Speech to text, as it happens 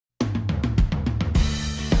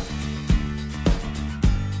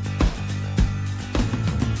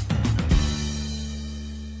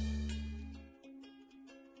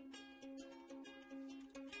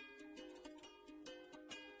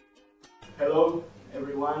Hello,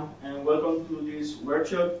 everyone, and welcome to this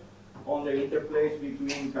workshop on the interplays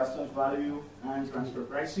between customs value and transfer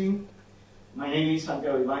pricing. My name is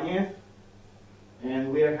Santiago Ibañez,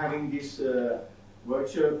 and we are having this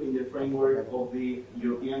workshop in the framework of the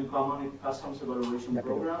European Common Customs Evaluation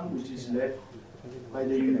Program, which is led by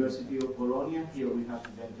the University of Bologna. Here we have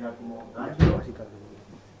Giangiacomo,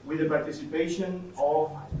 with the participation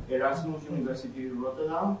of Erasmus University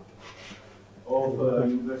Rotterdam, of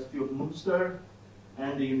University of Münster,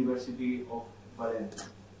 and the University of Valencia.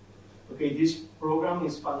 Okay, this program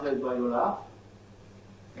is funded by OLAF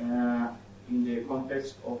in the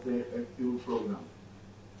context of the Hercule program.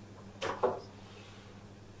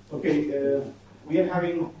 Okay, we are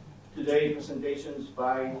having today presentations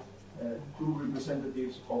by two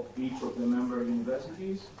representatives of each of the member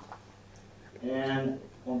universities, and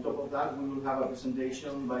on top of that we will have a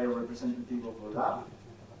presentation by a representative of OLAF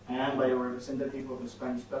and by a representative of the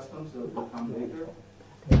Spanish Customs that will come later.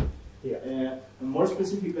 And more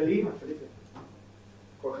specifically,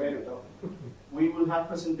 we will have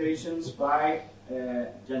presentations by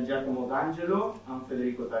Giangiacomo and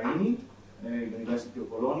Federico Tarini, University of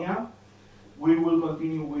Bologna. We will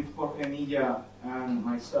continue with Jorge Milla and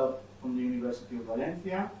myself from the University of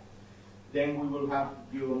Valencia. Then we will have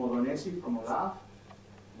Diego Modonesi from OLAF.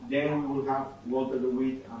 Then we will have Walter De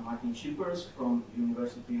Witt and Martin Schippers from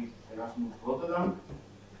University Erasmus Rotterdam.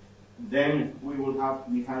 Then we will have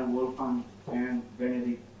Michael Wolfgang and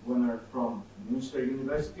Benedict Wemmer from Münster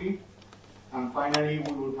University. And finally,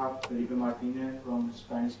 we will have Felipe Martinez from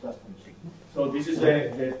Spanish Customs. So this is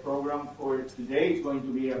the program for today. It's going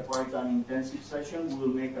to be quite an intensive session. We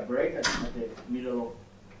will make a break at the middle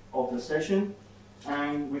of the session.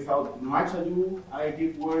 And without much ado, I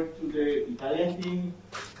give word to the Italian team.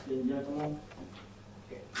 Giangiacomo.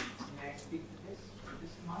 Okay. May I speak to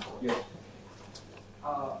this mic? Yes.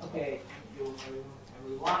 Okay, thank you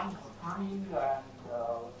everyone for coming, and let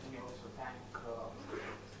me also thank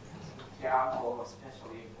Santiago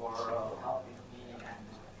especially for helping me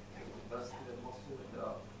and us the most of the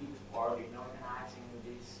people part in organizing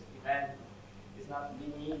this event. It's not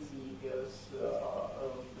been easy because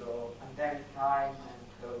of the pandemic time and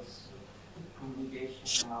because communication,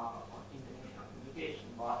 international communication,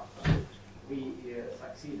 but we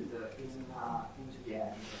succeeded in the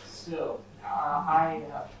end. So I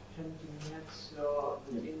have 20 minutes,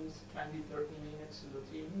 the team's 20, 30 minutes to the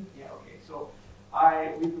team. Yeah, okay. So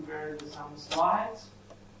we prepared some slides,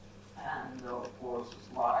 and of course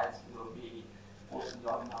the slides will be posted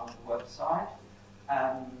on our website.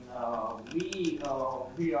 And we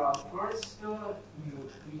are first,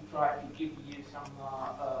 we try to give you some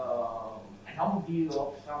an overview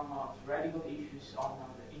of some theoretical issues on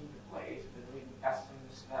the interplays between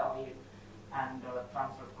customs value and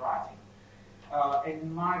transfer pricing.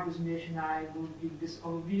 In my presentation, I will give this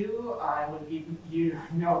overview. I will give you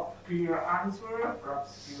no clear answer.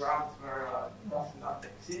 Perhaps clear answer does not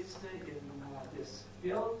exist in this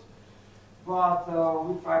field. But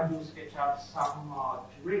we try to sketch out some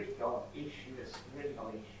theoretical issues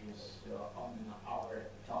on our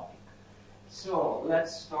topic. So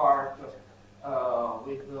let's start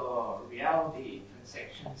with the reality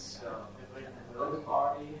transactions between the related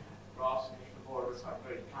party. Cross-national borders are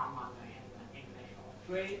very common in international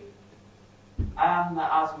trade. And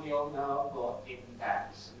as we all know, both in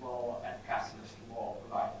tax law and customs law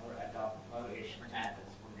provide for adopt valuation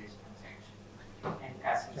methods for this transaction. In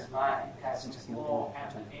customs law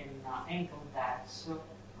and in income tax,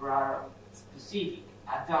 there are specific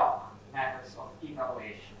ad hoc methods of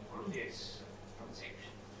evaluation for this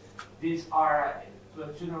transaction. These are, to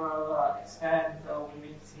a general extent, we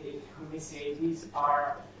may say these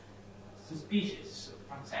are suspicious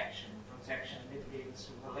transaction between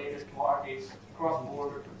related parties,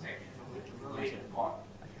 cross-border transaction with related parties,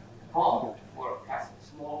 both for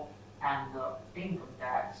customs law and income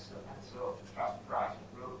tax, and so transfer pricing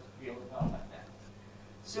rules will develop like that.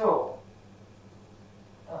 So,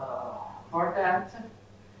 for that,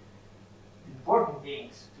 the important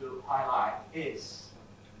things to highlight is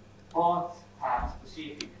both have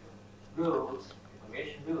specific rules,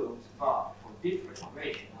 evaluation rules, but for different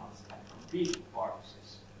rationals and for different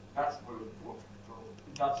purposes. That's very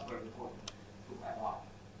important. To highlight.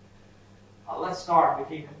 Let's start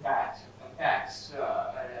with income tax.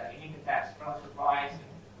 Income tax transfer pricing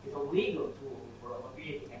is a legal tool for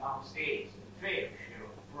allocating among states the fair share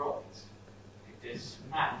of profits. It is a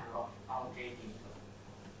matter of allocating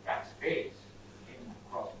the tax base in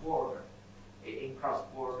cross-border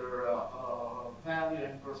value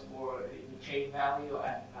and cross-border chain value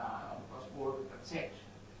and cross-border transaction.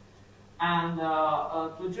 And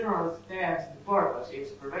to a general extent, the purpose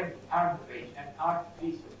is preventing arbitrage and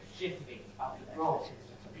artificial shifting of the process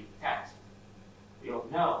of big text. We all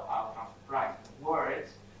know how transfer pricing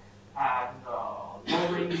works, and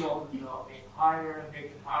lowering of making higher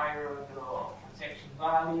the transaction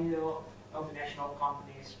value of the national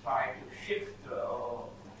companies try to shift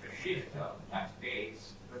tax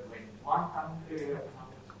base between one country and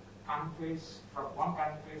countries, from one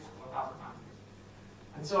country to another country.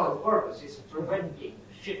 And so the purpose is preventing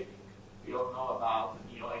shifting. We all know about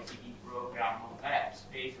the OECD program on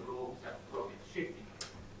space rules and profit shifting.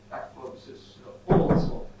 That focuses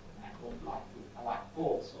also, and I would like to highlight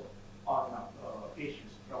also, on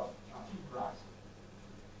issues from transfer pricing.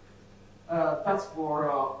 That's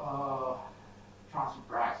for transfer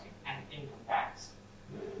pricing and income tax.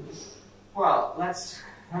 Well, let's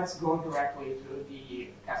go directly to the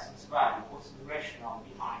customs value. What's the rationale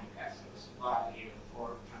behind customs value for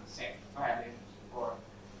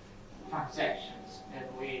transactions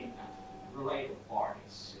between related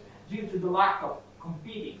parties? Due to the lack of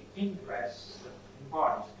competing interests in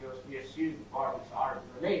parties, because we assume parties are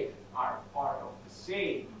related, are part of the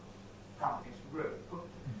same company's group,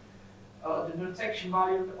 the transaction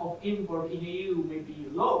value of import in EU may be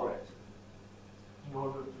lowered in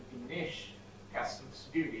order to diminish customs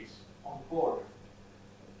duties on border.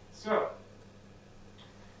 So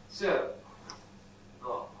the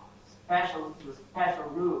special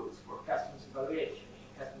rules for customs evaluation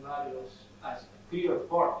in custom values as a clear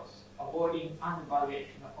purpose, avoiding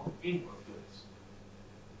undervaluation of import goods.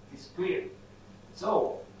 It's clear.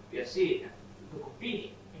 So we are seeing the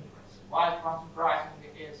competing interests. While transfer pricing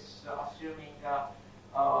is assuming the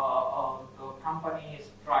companies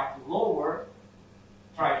try to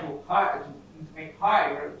make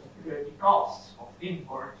higher the costs of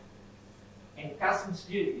import. In customs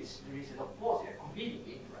duties, there is an opposite, competing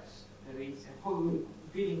interest. There is a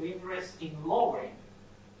competing interest in lowering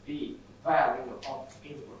the value of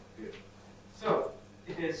import goods. So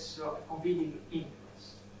it is a competing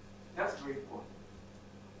interest. That's very important,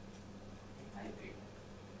 I think.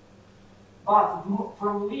 But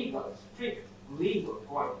from strict legal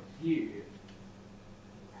point of view,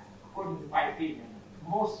 according to my opinion,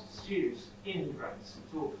 most serious hindrance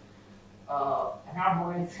to an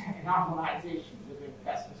harmonization between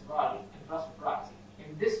customs value and transfer pricing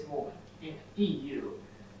in this moment in the EU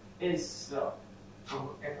is,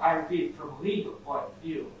 I repeat, from a legal point of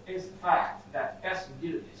view, is the fact that customs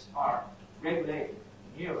duties are regulated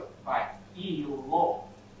in Europe by EU law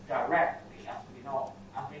directly, as we know.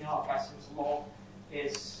 As we know, customs law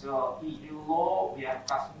is EU law. We have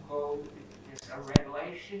customs code. It's a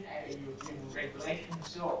regulation, a European regulation.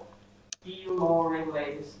 So EU law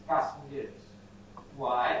regulates customs duties,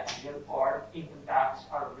 while the other part, income tax,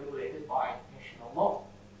 are regulated by national law.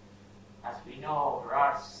 As we know, there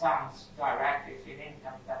are some directives in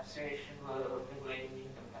income taxation, regulating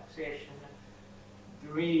income taxation.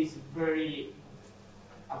 There is very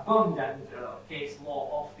abundant case law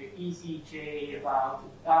of the ECJ about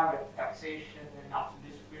direct taxation and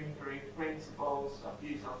discriminatory principles,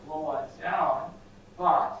 abuse of law, and so on.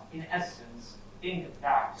 But in essence, income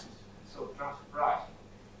taxes, so transfer pricing,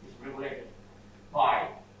 is regulated by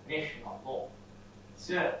national law.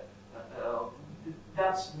 So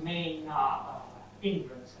that's the main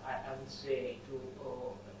hindrance, I would say, to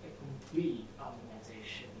a complete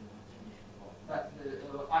harmonization of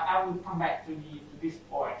international law. But I will come back to this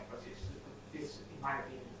point because this, in my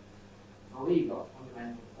opinion, the legal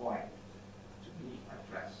fundamental point to be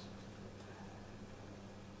addressed.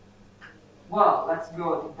 Well, let's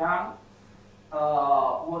go down.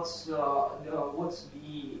 What's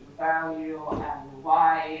the value and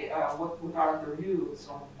why? What are the rules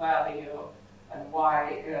on value and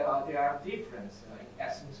why there are different in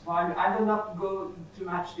customs value? I will not go too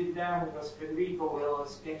much deep down because Federico will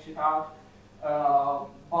sketch it out.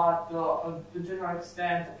 But to the general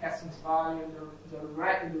extent, the customs value,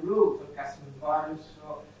 the rules of customs values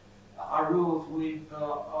are rules with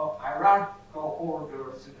hierarchical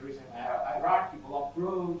orders. There is an hierarchical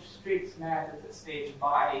approach, strict method staged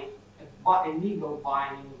by a legal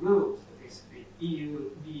binding rules. That is the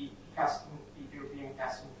European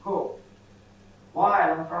Custom Code.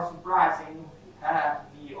 While on transfer pricing, we have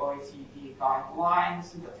the OECD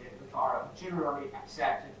guidelines that are generally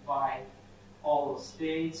accepted by all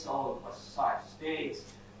states, all society states,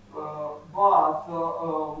 but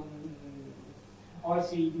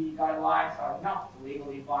OECD guidelines are not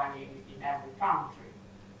legally binding in every country.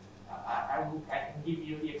 I can give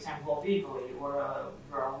you the example of Italy, where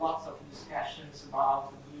there are lots of discussions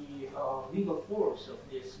about the legal force of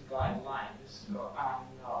these guidelines, and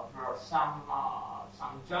there are some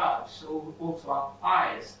judges, also at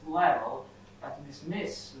highest level,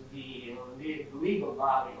 dismiss the legal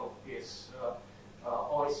value of this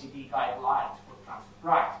OECD guidelines for transfer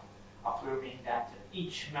pricing, affirming that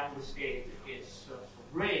each member state is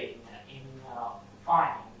sovereign in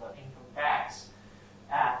defining the income tax,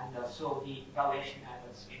 and so the valuation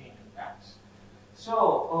happens in income tax.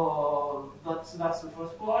 So that's the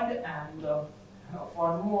first point, and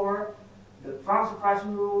furthermore, the transfer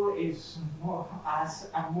pricing rule is as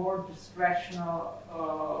a more discretional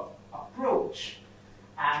approach,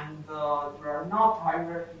 and there are not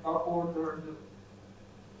hierarchical ordered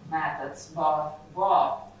methods,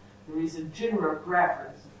 but there is a general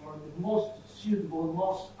preference for the most suitable,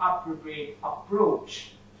 most appropriate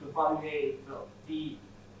approach to evaluate the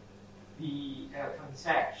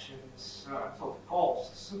transactions, so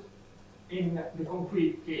costs in the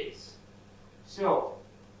concrete case. So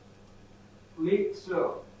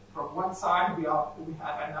from one side we have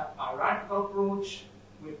an hierarchical approach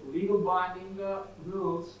with legal binding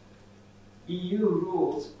rules, EU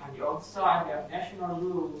rules, and the other side we have national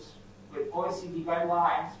rules with OECD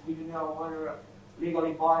guidelines. We don't know whether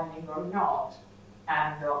legally binding or not,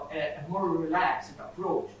 and a more relaxed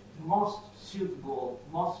approach, the most suitable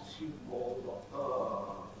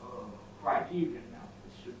criterion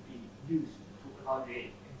should be used to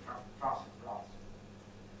evaluate in transfer pricing.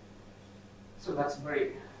 So that's a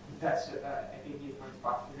big difference,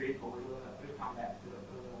 but Federico will come back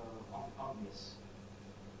on this.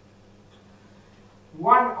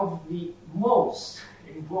 One of the most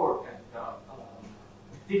important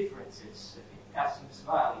differences in customs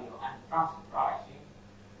value and transfer pricing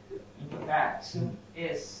in the tax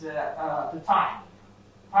is the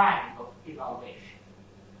timing of evaluation.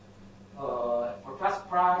 For transfer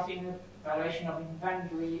pricing, valuation of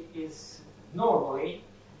inventory is normally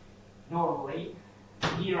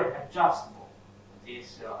year adjustable.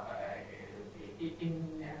 This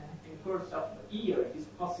in course of the year it is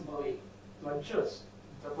possible to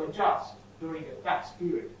adjust during the tax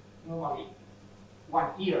period. Normally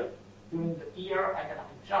 1 year. During the year I can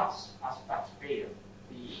adjust as a taxpayer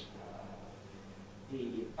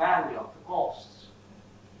the value of the costs.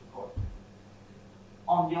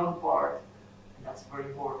 On the other part, and that's very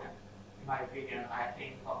important in my opinion, I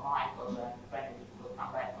think Michael and Benedict will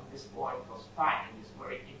come back on this point because timing is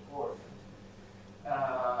very important.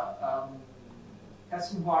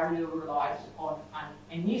 Custom value relies on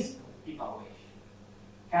an instant evaluation.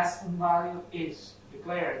 Custom value is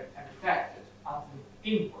declared and affected at the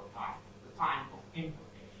import time, the time of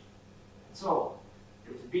importation. And so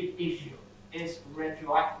there is a big issue. Is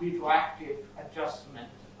retroactive adjustment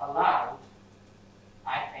allowed?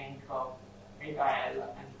 I think Michael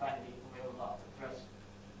and Benedict will address,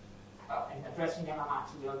 in addressing MMX,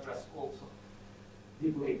 will address also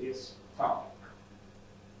deeply this topic.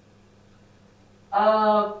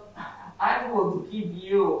 I will give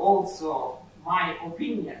you also my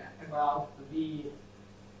opinion about the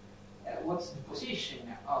what's the position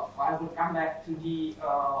of. I will come back to the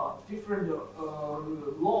different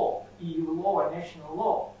law, EU law and national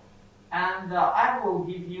law, and I will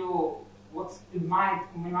give you what's in my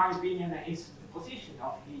opinion is the position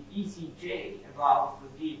of the ECJ about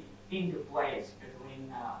the interplays between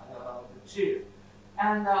the two.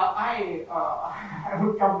 And I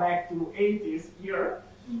will come back to 80s year,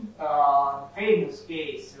 famous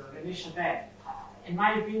case, Valencia. In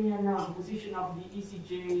my opinion, the position of the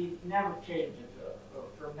ECJ never changed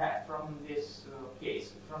from this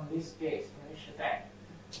case, Valencia.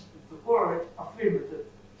 The court affirmed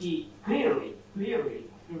the clearly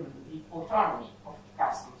affirmed the autonomy of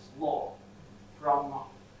customs law from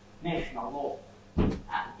national law. And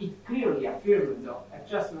it clearly affirmed the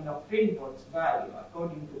adjustment of imports value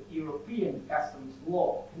according to European customs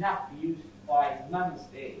law cannot be used by member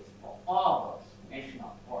states for other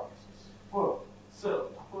national purposes. So,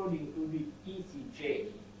 according to the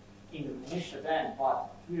ECJ in the Valencia ban, but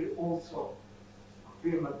we also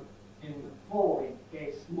affirmed in the following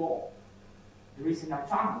case law, there is an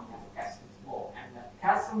autonomy of customs law, and that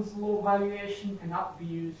customs law valuation cannot be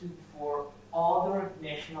used for other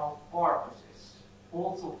national purposes,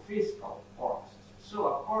 also fiscal purposes. So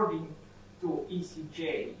according to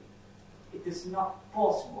ECJ, it is not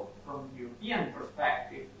possible from European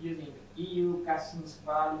perspective using EU customs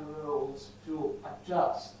value rules to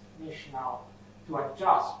adjust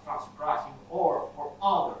transfer pricing or for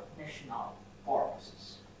other national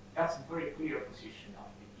purposes. That's a very clear position of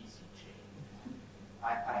the ECJ,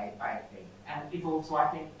 I think. And it also, I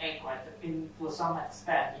think, echoed to some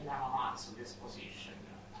extent in MMX this position.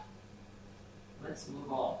 Let's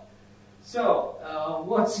move on. So,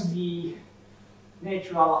 what's the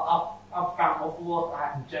natural outcome of what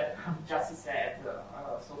I've just said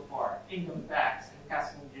so far. Income tax and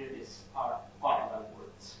custom duties are parallel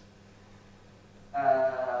words.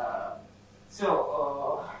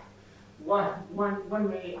 One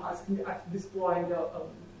may ask at this point,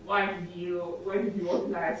 why did you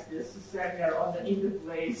organize this seminar on the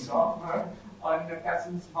interplays of on the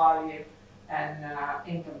customs value and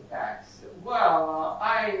income tax? Well,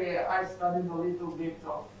 I studied a little bit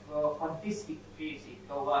of quantistic physics,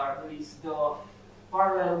 or at least the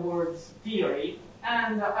parallel words theory,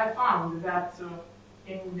 and I found that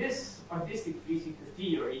in this quantistic physics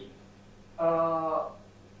theory,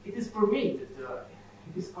 it is permitted,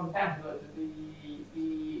 it is contemplated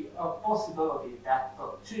the possibility that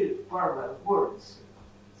two parallel words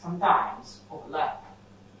sometimes overlap.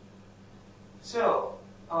 So,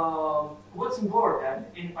 what's important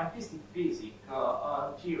in quantistic physics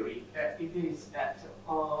theory, it is that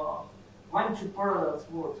when two parallel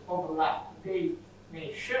words overlap, they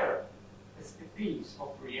may share a piece of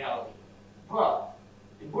reality, but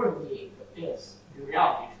the important thing is the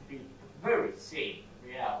reality should be the very same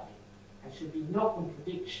reality. There should be no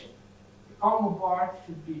contradiction. The common part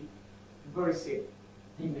should be the very same,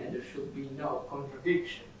 and there should be no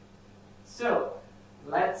contradiction. So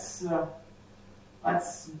let's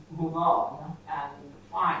move on and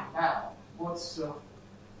find out what's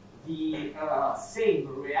the same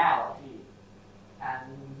reality,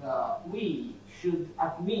 and we should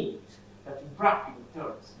admit that in practical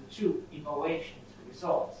terms the two evaluations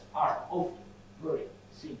results are often very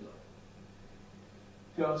similar,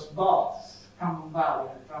 because both common value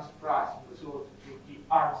and transfer pricing resort to the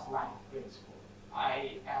arm's length principle.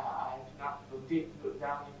 I do not go deep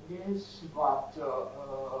down in this, but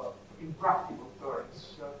in practical terms,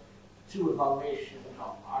 two evaluations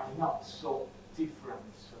are not so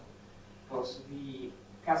different, because the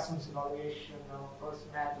customs evaluation first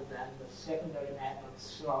method and the secondary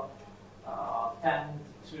methods tend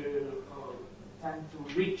to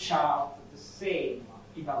reach out to the same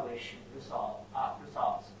evaluation results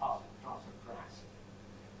of transfer pricing.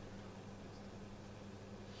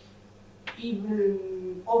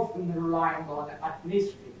 Even often relying on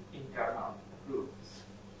administrative internal rules.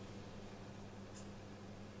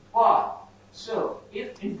 But, so,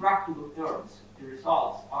 if in practical terms the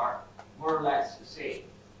results are more or less the same,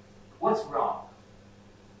 what's wrong?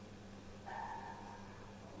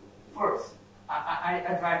 First,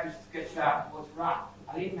 I try to sketch out what's wrong.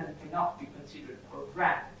 Alignment cannot be considered for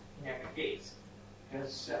granted in every case,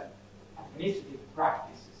 because administrative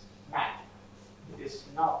practices matter. It is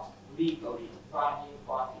not legally binding,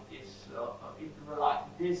 but it is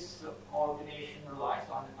this coordination relies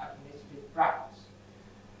on administrative practice.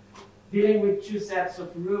 Dealing with two sets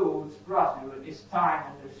of rules procedure is time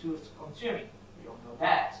and resource consuming. We all know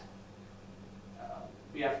that.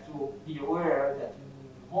 We have to be aware that in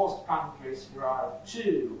most countries there are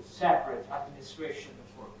two separate administrations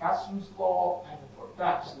for customs law and for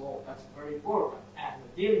tax law. That's very important. And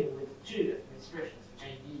dealing with two administrations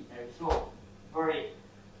may be very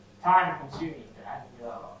time consuming and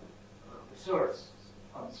resource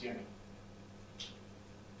consuming.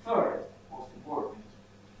 Third, most important,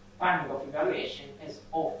 timing of evaluation is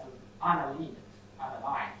often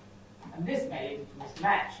unaligned, and this may lead to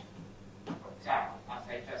mismatching. For example, as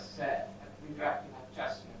I just said, a redrafting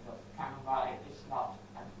adjustment of common value is not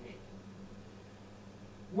agreed.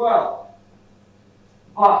 Well,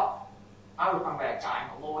 but I will come back. I'm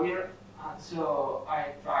a lawyer, and so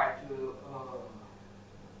I try to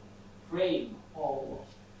frame all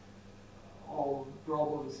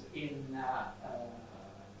problems in a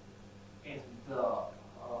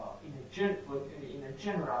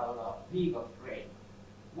general legal frame.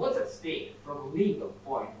 What's at stake from a legal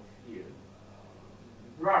point of view?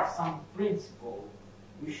 There are some principles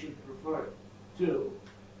we should refer to,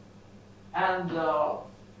 and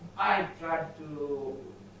I tried to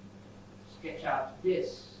sketch out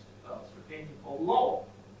this certificate of law,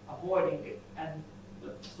 avoiding it, and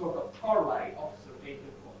the sort of corollary of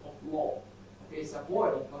certificate of law. Okay, is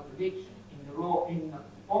avoiding contradiction in the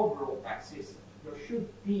overall tax system. There should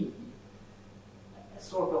be a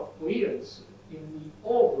sort of coherence in the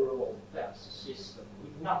overall tax system. We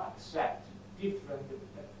do not accept a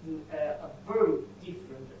very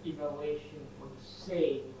different evaluation for the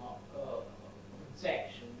same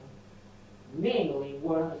transaction, mainly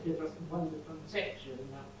when the transaction,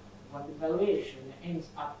 when the valuation aims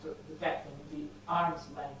at detecting the arm's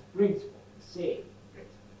length principle, the same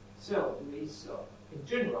principle. So there is a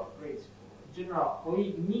general principle, a general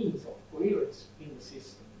means of coherence in the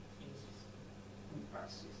system, in the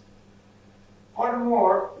tax system.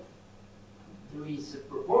 Furthermore, there is a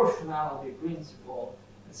proportionality principle,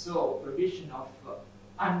 and so provision of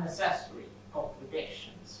unnecessary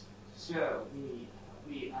complications. So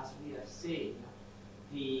as we have seen,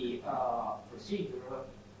 the procedure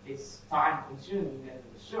is time-consuming and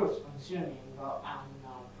resource-consuming, and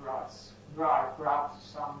perhaps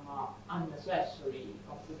some unnecessary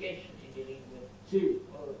complication in dealing with two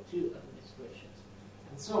administrations.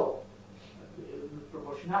 And so, the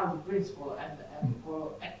proportionality principle and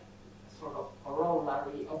sort of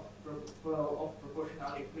corollary of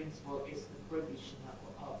proportionality principle is the prohibition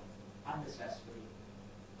of unnecessary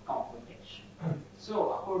complication.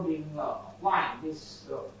 So, applying these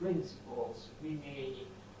principles, we may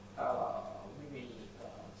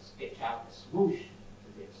sketch out a solution to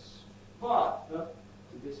this. But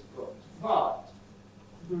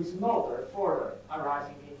there is another further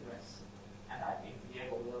arising interest, and I think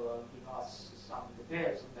Diego will give us some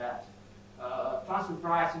details on that. Transfer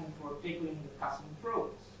pricing for tackling the custom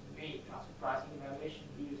frauds. May transfer pricing evaluation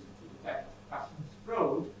be used to detect customs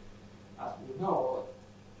fraud? As we know,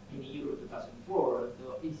 in Euro 2004, the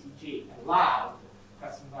ECJ allowed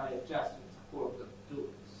custom value adjustments according to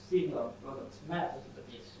similar products methods. That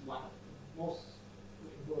is one of the most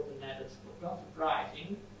important methods for transfer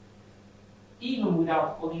pricing, even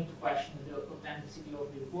without calling into question the authenticity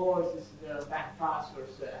of the invoices, the bank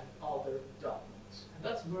transfers, and other documents. And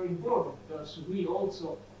that's very important because we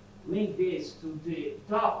also link this to the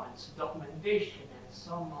documents, documentation, and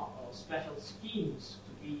some special schemes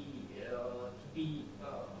to be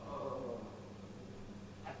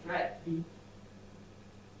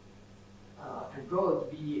and go to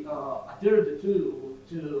be adhered to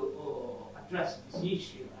address this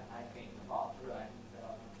issue. And I think about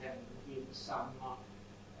can give some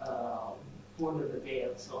further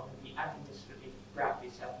details on the administrative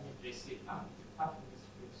practice, administrative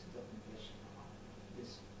documentation on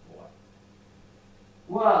this point.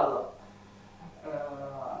 Well,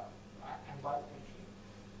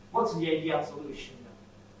 what's the ideal solution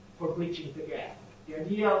for bridging the gap? The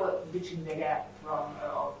ideal bridging the gap from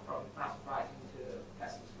transfer pricing to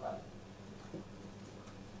customs value.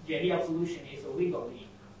 The ideal solution is a legal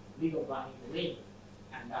binding link,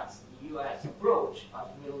 and that's the US approach, as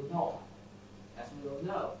we all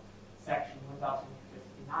know. Section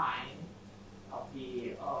 1059 of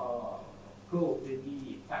the code,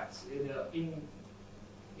 the tax in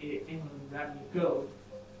revenue code.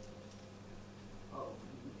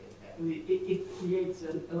 It creates a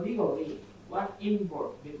legal link, one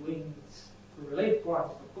import between the related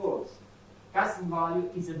parties of course. Custom value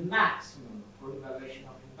is a maximum for evaluation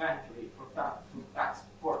of inventory for tax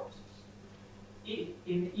purposes. In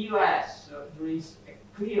the US, there is a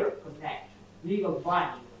clear connection, legal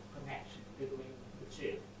binding connection between the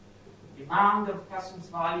two. The amount of customs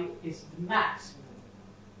value is the maximum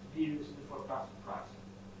to be used for transfer pricing.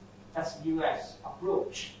 That's the US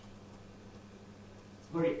approach.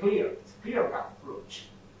 Very clear, it's a clear-cut approach.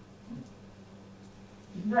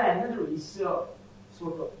 Then there is a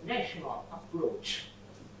sort of national approach.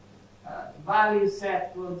 The value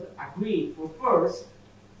set was agreed for first,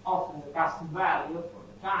 often the custom value for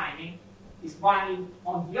the timing, is binding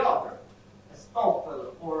on the other, a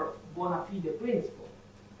stoppel or bona fide principle.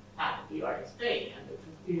 And we are in Spain,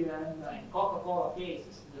 and in Coca-Cola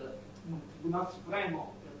cases, the Tribunal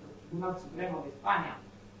Supremo de España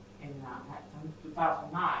in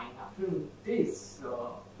 2009 affirmed this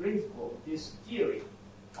principle, this theory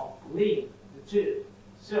of linking the two.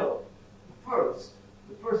 So the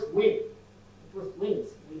first wins, we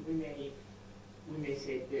may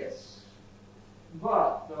say this,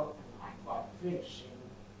 but I'm quite finishing.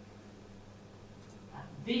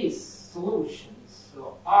 These solutions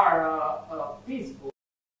are feasible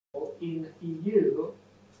in EU.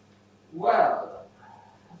 Well.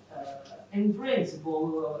 In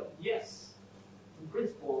principle, yes. In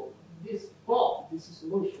principle, both these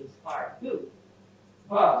solutions are good,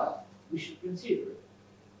 but we should consider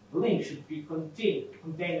the link should be contained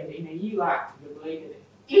in a EU Act regulating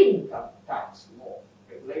income tax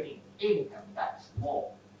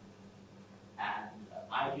law, and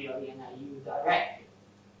ideally an EU directive.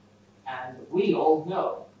 And we all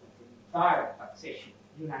know that in direct taxation,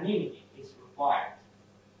 unanimity is required.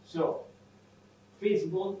 So.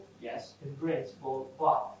 Feasible, yes, in principle,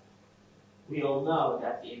 but we all know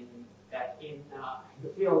that in the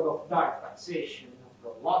field of direct taxation,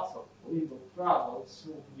 there are lots of legal troubles.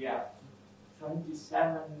 So we have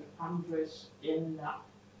 27 countries in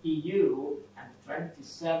EU and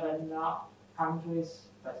 27 countries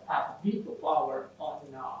that have veto power on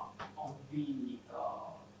the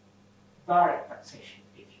direct taxation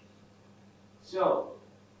issue. So,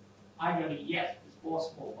 ideally, yes, it's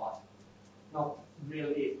possible, but not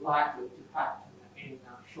really likely to happen in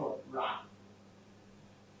a short run.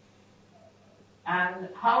 And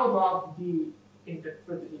how about the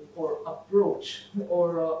interpretive or approach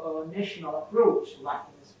or national approach like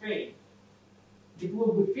in Spain? It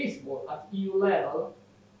will be feasible at EU level,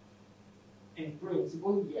 in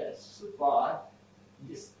principle, yes, but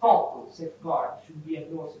this total safeguard should be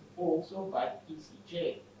endorsed also by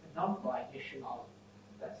ECJ and not by national.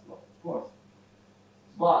 That's law, of course.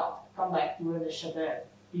 But come back to the Chadet.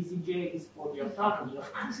 ECJ is for the autonomy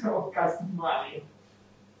of custom value.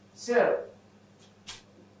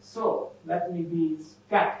 So let me be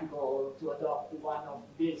skeptical to adopt one of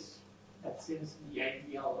these that seems to be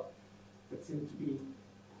ideal. That seems to be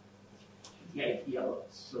the ideal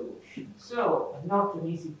solution. So not an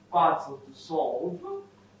easy puzzle to solve.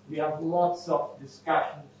 We have lots of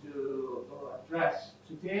discussion to address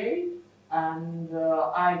today. And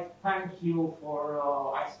I thank you for,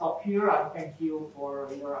 I stop here. I thank you for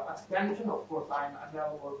your attention. Of course, I'm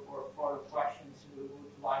available for questions you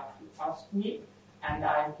would like to ask me. And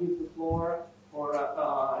I give the floor for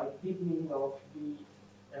a deepening of the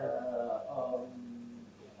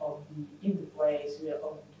interplays,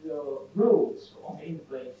 of the rules of the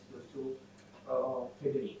interplays to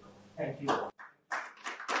Federico. Thank you.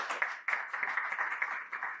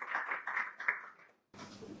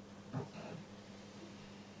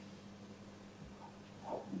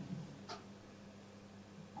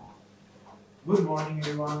 Good morning,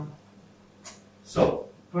 everyone. So,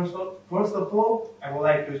 first of all, I would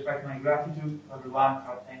like to express my gratitude to everyone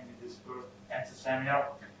for attending this first Ecce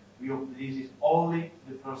seminar. We hope this is only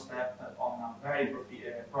the first step on a very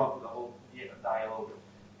profitable dialogue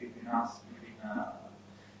between us, between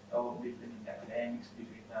the academics,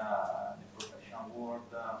 between the professional world,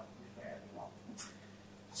 between everyone.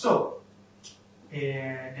 So,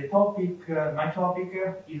 the topic, my topic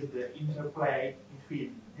is the interplay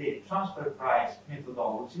between the transfer price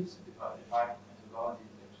methodologies, the five methodologies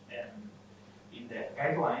in the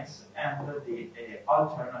guidelines, and the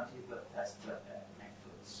alternative test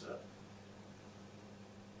methods.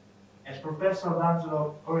 As Professor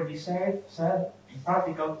D'Angelo already said, in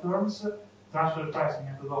practical terms, transfer pricing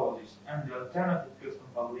methodologies and the alternative custom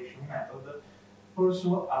valuation method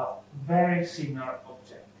pursue a very similar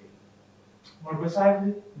objective. More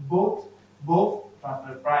precisely, both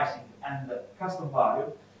transfer pricing and custom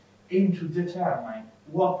value aim to determine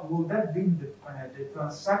what would have been the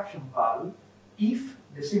transaction value if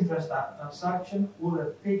the same transaction would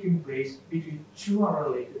have taken place between two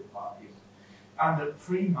unrelated parties under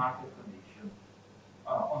free market conditions.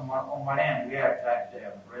 On one end, we have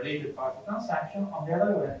the related party transaction, on the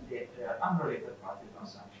other hand, the unrelated party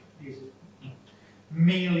transaction. This is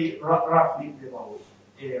mainly, roughly, the law.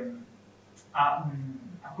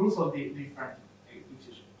 A crucial difference, which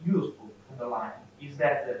is useful to underline, is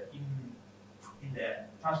that in the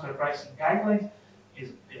transfer pricing guidelines is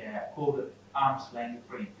called arm's length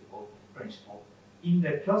principle. In the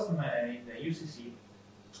UCC,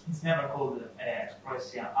 it's never called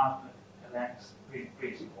expressing arm's length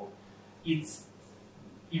principle. It's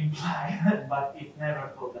implied, but it's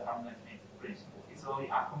never called the arm's length principle. It's only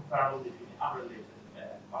a comparable between unrelated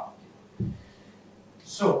parties.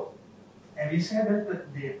 So, and we said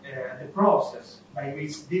that the process by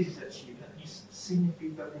which this is achieved is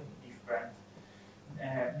significantly different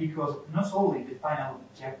because not only the final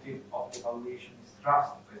objective of the evaluation is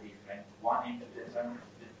drastically different, one aim to determine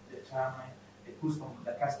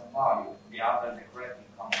the custom value, the other the correct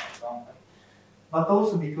income of the company, but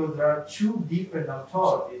also because there are two different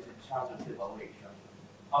authorities in charge of the evaluation.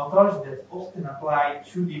 Authorities that often apply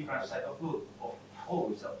two different sets of rules, or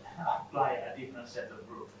always apply a different set of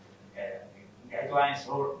rules. Guidelines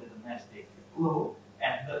or the domestic law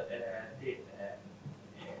and the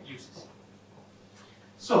UCC.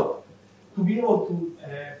 So, to be able to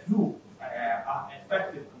do an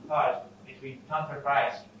effective comparison between transfer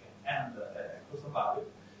pricing and custom value,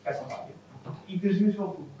 it is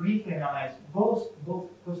useful to briefly analyze both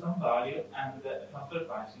custom value and transfer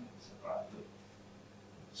pricing separately.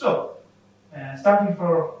 So, starting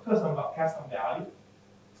for custom value,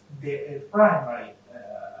 the primary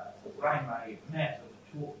method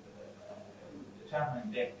to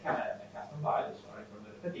determine the custom value, sorry for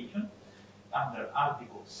the repetition, under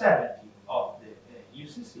Article 70 of the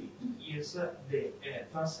UCC is the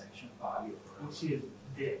transaction value, which is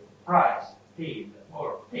the price paid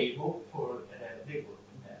or payable for the good,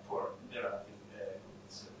 for the relative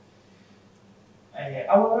goods.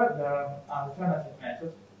 However, there are alternative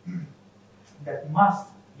methods that must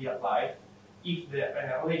be applied if the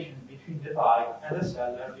relation between the buyer and the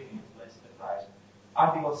seller will influence the price.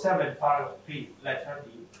 Article 7, paragraph 3, letter D,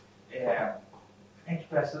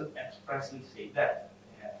 expressly say that,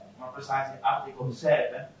 more precisely, Article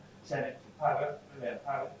 7,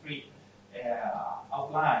 paragraph 3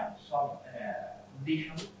 outlines some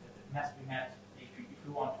conditions that must be met if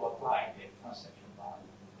you want to apply the transaction value.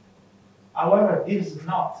 However, this is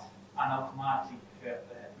not an automatic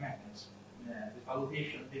mechanism. The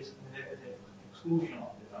valuation, the exclusion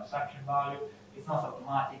of the transaction value is not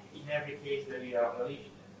automatic. In every case, there is a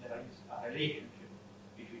relationship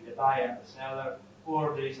between the buyer and the seller,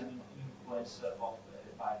 or there is an influence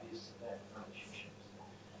by these relationships.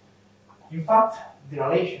 In fact, the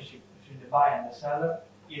relationship between the buyer and the seller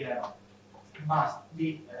must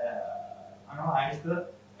be analyzed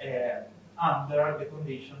under the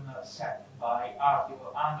condition set by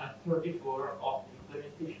Article 134 of the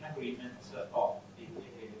implementation agreement of the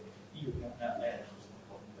Union,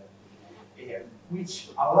 which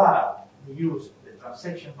allow the use of the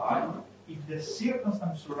transaction value if the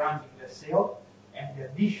circumstances surrounding the sale and the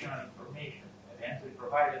additional information eventually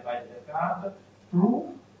provided by the card prove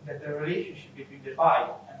that the relationship between the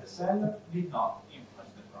buyer and the seller did not influence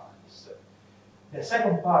the price. The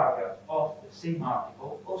second paragraph of the same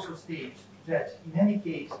article also states that in any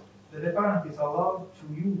case, the declarant is allowed to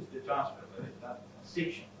use the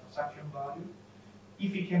transaction value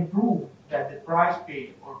if he can prove that the price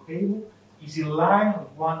paid or payable is in line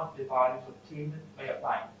with one of the values obtained by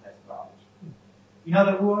applying that value. In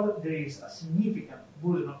other words, there is a significant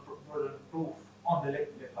burden of proof on the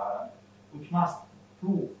declarant, which must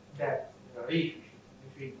prove that the relationship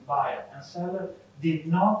between buyer and seller did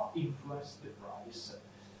not influence the price.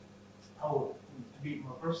 Or, to be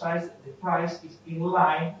more precise, the price is in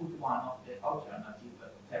line with one of the alternative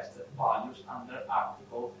tested values under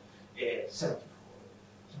Article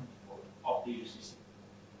 74 of the UCC.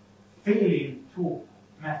 Failing to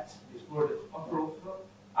meet this burden of proof,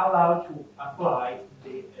 allowed to apply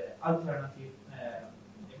the alternative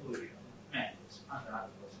evolution methods under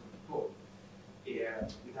Article 74.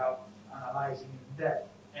 Without analyzing in depth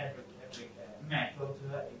every method,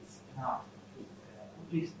 it's enough to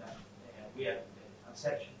at least that we have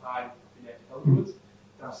transaction value of identical goods,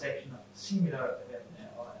 transaction of similar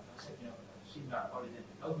or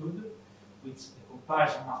identical good, which the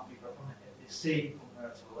comparison must be performed at the same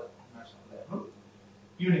commercial level.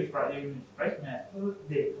 Unit price method,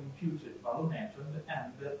 the computed value method, and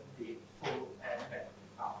the full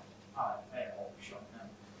option.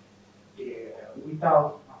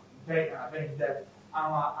 Without very in-depth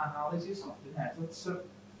analysis of the methods,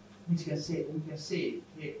 we can say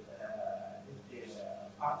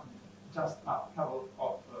just a couple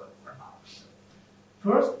of remarks.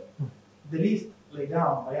 First, the list laid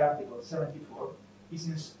down by Article 74 is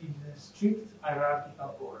in strict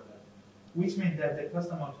hierarchical order, which means that the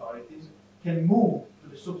customs authorities can move to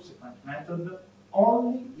the subsequent method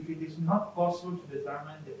only if it is not possible to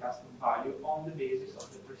determine the custom value on the basis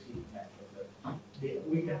of the preceding method.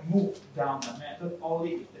 We can move down the method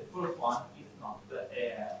only if the first one is not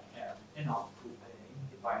enough to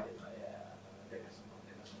identify the custom value.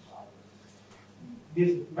 This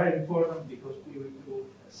is very important because we will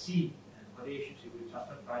see in relationship with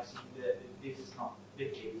transfer pricing that this is not the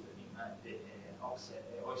case in the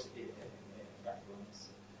OECD guidelines.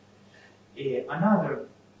 Another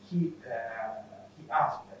key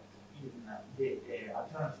aspect in the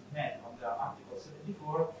alternative method under Article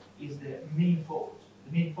 74 is the main focus.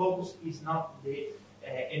 The main focus is not the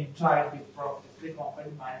entire profit of the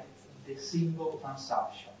company, but the single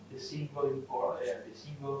transaction, the single import, the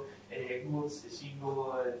single goods, the single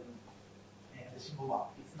one.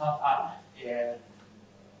 It's not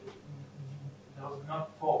does not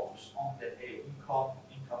focus on the income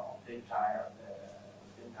of the entire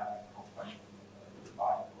company, the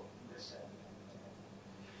buyer or the seller.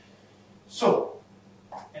 So,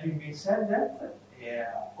 having been said that,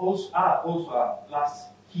 also a last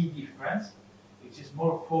key difference, which is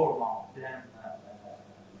more formal than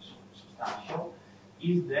substantial,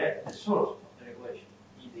 is the source of the regulation.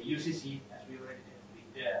 In the UCC, as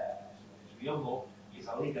we all know, is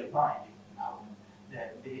a legal binding. The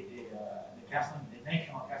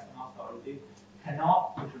national custom authority cannot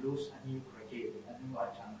introduce a new criteria, a new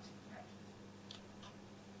alternative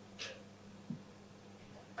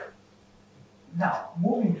method. Now,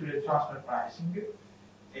 moving to the transfer pricing,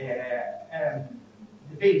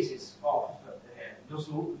 the basis of those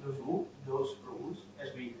rules, as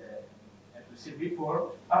we said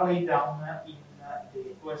before, are laid down in the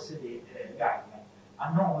OECD guideline,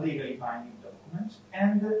 a non-legally binding document,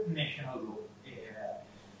 and national law.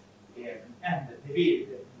 And the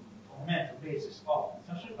fundamental basis of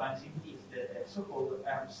transfer pricing is the so-called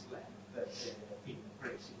arm's length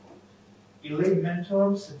principle. In layman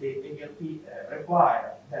terms, the ALP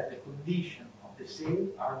require that the condition of the sale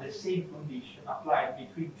are the same condition applied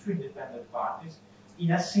between two independent parties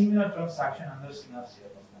in a similar transaction under similar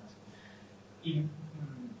circumstances. In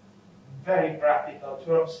very practical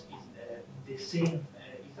terms, is the same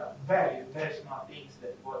is a very small things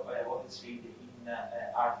that what is said in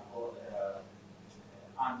article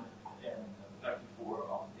 34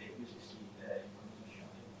 of the UCC Information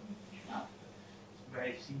Act. It's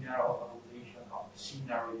very similar organization of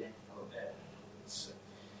similar identical goods.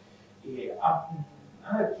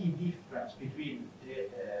 Another key difference between the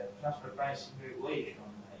transfer pricing regulation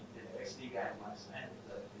in the SD guidelines and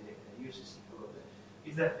the UCC code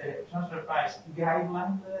is that the transfer price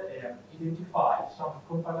guideline identifies some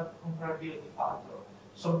comparability factor,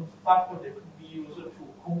 some factor that could be used to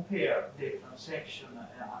compare the transaction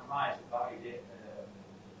analyzed by the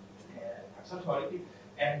tax authority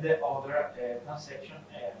and the other transaction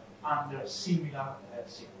under similar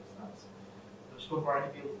circumstances. Those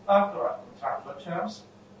comparability factors are contractual terms,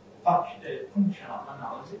 functional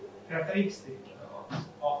analysis, characteristics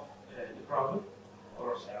of the product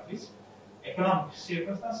or service, economic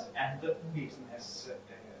circumstances, and business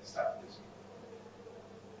strategy.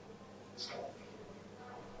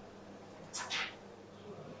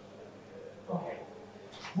 Okay.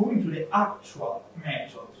 Moving to the actual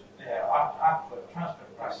method, actual transfer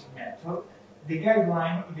pricing method, the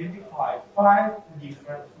guideline identified 5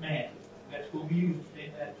 different methods that will be used to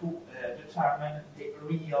determine the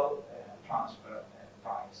real transfer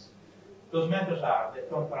price. Those methods are the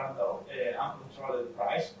comparable uncontrolled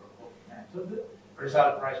price method,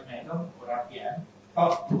 result price method or RPM,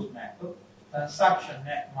 cost plus method, transaction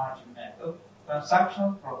net margin method,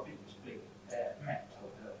 transaction profit split method.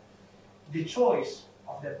 The choice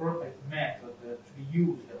of the appropriate method to be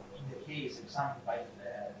used in the case examined by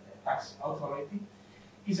the tax authority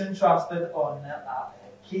is entrusted on a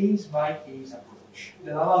case-by-case approach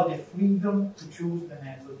that allows the freedom to choose the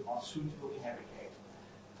method most suitable in every case.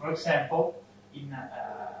 For example, in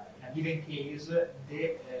a given case, the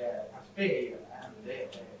taxpayer and the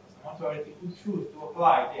custom authority could choose to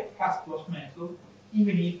apply the cost-plus method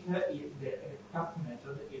even if the cost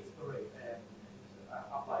method is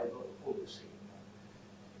applicable for the same.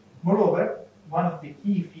 Moreover, one of the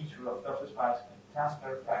key features of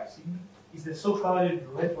transfer pricing is the so-called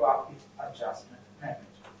retroactive adjustment mechanism,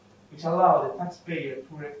 which allows the taxpayer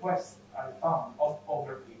to request a refund of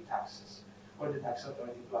overpaid taxes, or the tax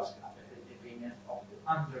authority to ask the payment of the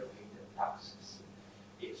underpaid taxes.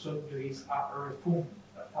 So there is a refund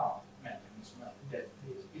mechanism that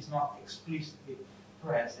is not explicitly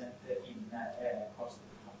present in cost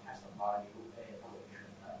of value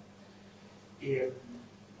equation.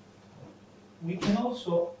 We can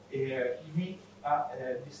also make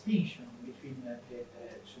a distinction between the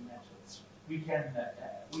two methods. We have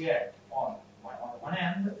on one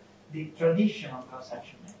end the traditional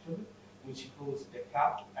transaction method, which includes the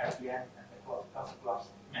CAP, RPM, and the cost plus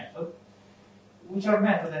method, which are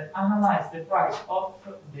methods that analyze the price of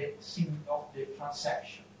the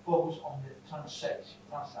transaction, focus on the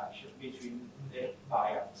transaction between the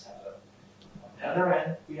buyer and seller. On the other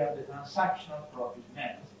end, we have the transactional profit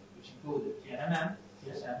method, which include the TNM,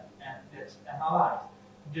 TSM, and that analyze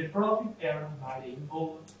the profit earned by the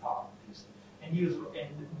involved parties, and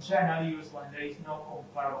generally used when there is no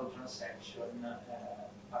comparable transaction,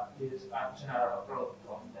 but there is a general approach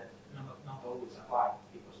that not always applies,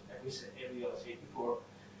 because as we said before,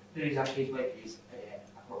 there is a case-by-case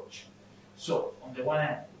approach. So on the one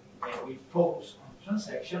hand, we focus on the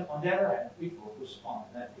transaction. On the other hand, we focus on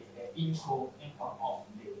the income of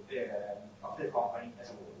the company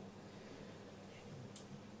as a whole.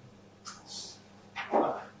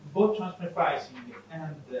 Both transfer pricing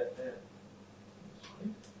and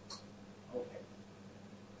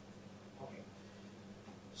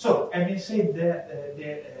So, having said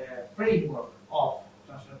the framework of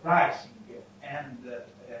transfer pricing and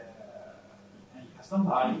custom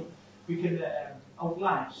value, we can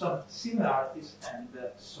outline some similarities and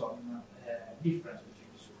some difference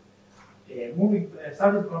between the two.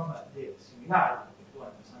 Starting from the similarity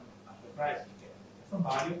between transfer pricing and custom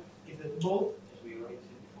value, is that both, as we already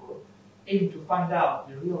said before, aim to find out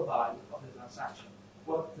the real value of the transaction.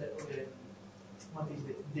 What is the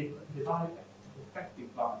value, the effective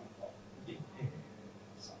value of the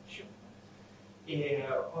transaction.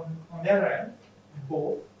 On the other hand,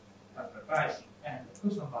 both transfer pricing and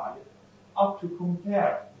custom value ought to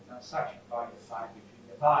compare the transaction value side between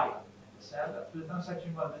the buyer and the seller to the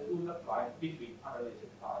transaction value that would apply between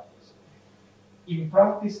unrelated parties. In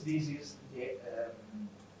practice, this is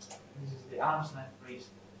the arm's length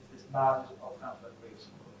principle, is the basis of transfer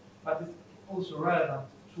pricing, but it's also relevant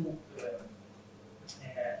to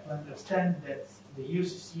to understand that the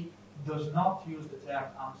UCC does not use the term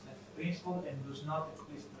arm's length principle and does not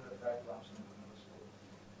explicitly refer to arm's length principle.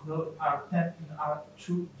 Those are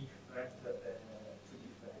two different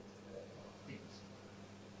things.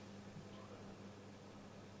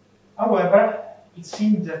 However, it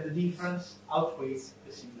seems that the difference outweighs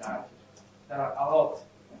the similarity. There are a lot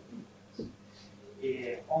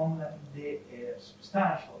on the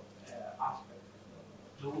substantial aspect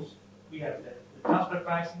of those. We have the transfer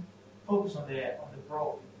pricing focus on the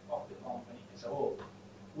profit of the company as a whole,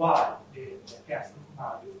 while the customer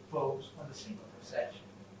value focus on the single transaction.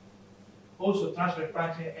 Also, transfer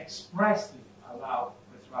pricing expressly allow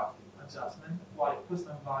retroactive adjustment, while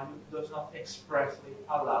customer value does not expressly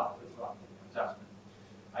allow retroactive adjustment.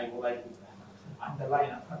 I would like to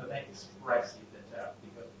underline expressly the term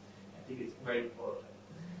because I think it's very important.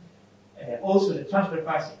 Also, the transfer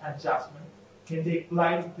pricing adjustment can take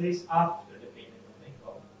place after the payment of the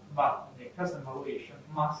income, but the customer valuation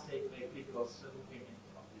must take place because the payment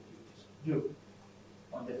of the duties due.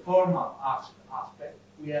 On the formal aspect,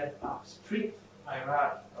 we have a strict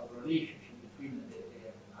hierarchical relationship between the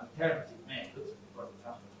alternative methods for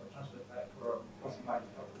transfer customer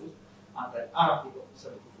value purpose under Article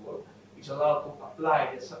 74, which allow to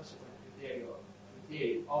apply the subsequent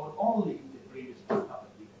criteria of only the previous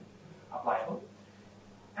applicable,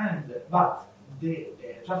 but the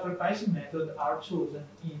transfer pricing method are chosen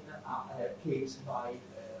in a case by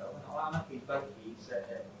case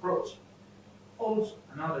approach. Also,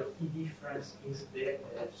 another key difference is the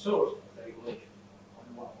source of the regulation. On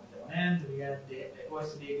the one hand, we have the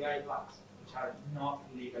OECD guidelines, which are not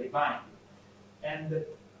legally binding, and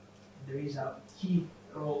there is a key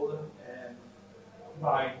role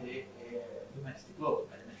by the domestic law,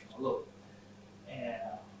 by the national law.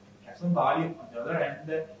 Custom value, on the other hand,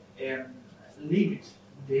 limits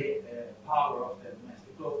the power of the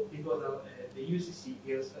domestic law because the UCC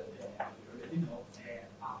is, you already know,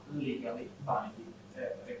 a legally binding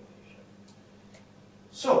regulation.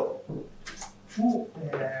 So, to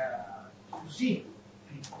see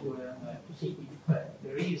if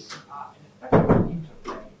there is an effective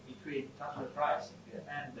interplay between transfer pricing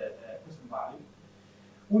and custom value,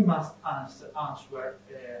 we must answer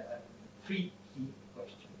three key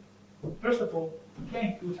questions. First of all,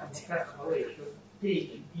 can customer ratio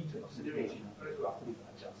take into consideration retroactive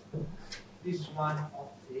adjustment? This is one of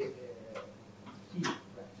the key questions.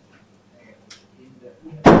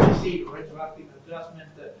 When I say retroactive adjustment,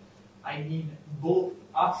 I mean both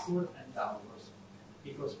upward and downwards,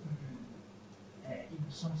 because in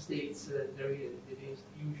some states there is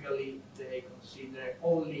usually they consider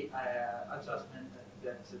only adjustment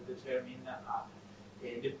that determine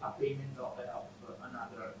a payment of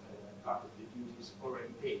another part of the duties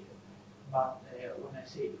already paid. But when I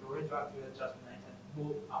say retroactive adjustment, I can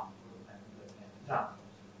both upward and downward.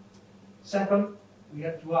 Second, we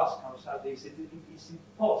have to ask ourselves: is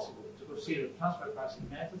it possible to consider transfer pricing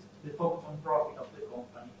methods that focus on profit of the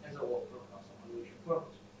company as a whole for customer valuation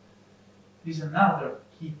purpose? This is another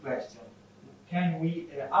key question. Can we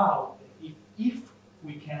allow, if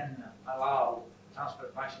we can allow transfer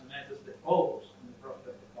pricing methods that focus on the profit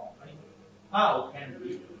of the company, how can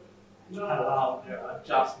we allow the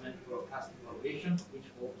adjustment for customer valuation, which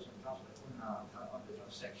focus on the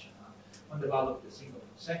transaction, on the value of the single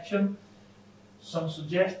transaction? Some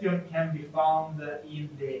suggestion can be found in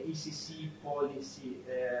the ECC policy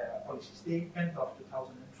statement of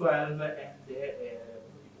 2012 and the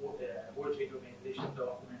World Trade Organization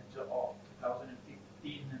document of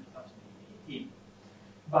 2015 and 2018.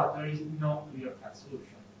 But there is no clear-cut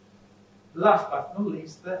solution. Last but not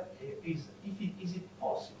least, is it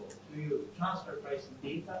possible to use transfer pricing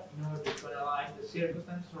data in order to analyze the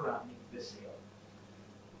circumstances surrounding the sale?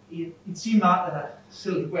 It seems a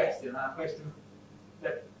silly question, a question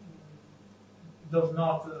that does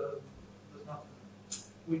not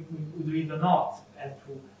we do not have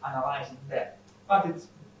to analyze in depth, but it's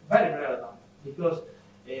very relevant because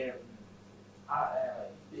if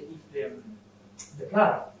the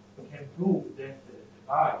client can prove that the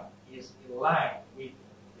value is in line with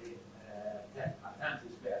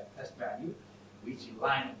the test value, which in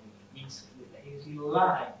line means is in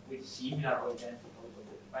line with similar or identical to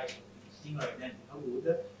the price of similar identical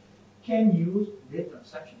good, can use the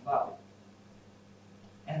transaction value.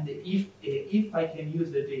 And if I can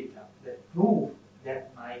use the data that prove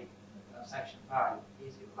that my transaction value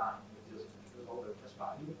is in line with the over test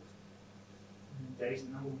value, there is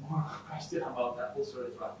no more question about that also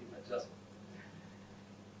retroactive adjustment.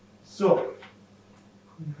 So,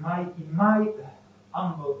 in my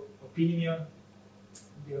humble opinion,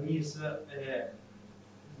 there is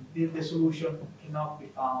the solution cannot be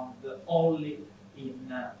found only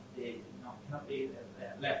in cannot be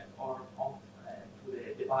left or on to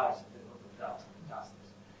the device of the Court of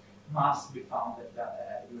Justice. Must be found at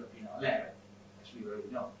the European level, as we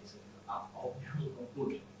already know, is an obvious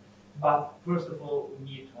conclusion. But first of all, we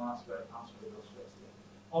need to answer those questions.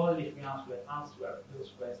 Only if we answer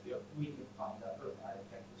those questions, we can find a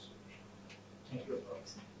effective solution. Thank you for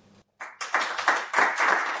listening.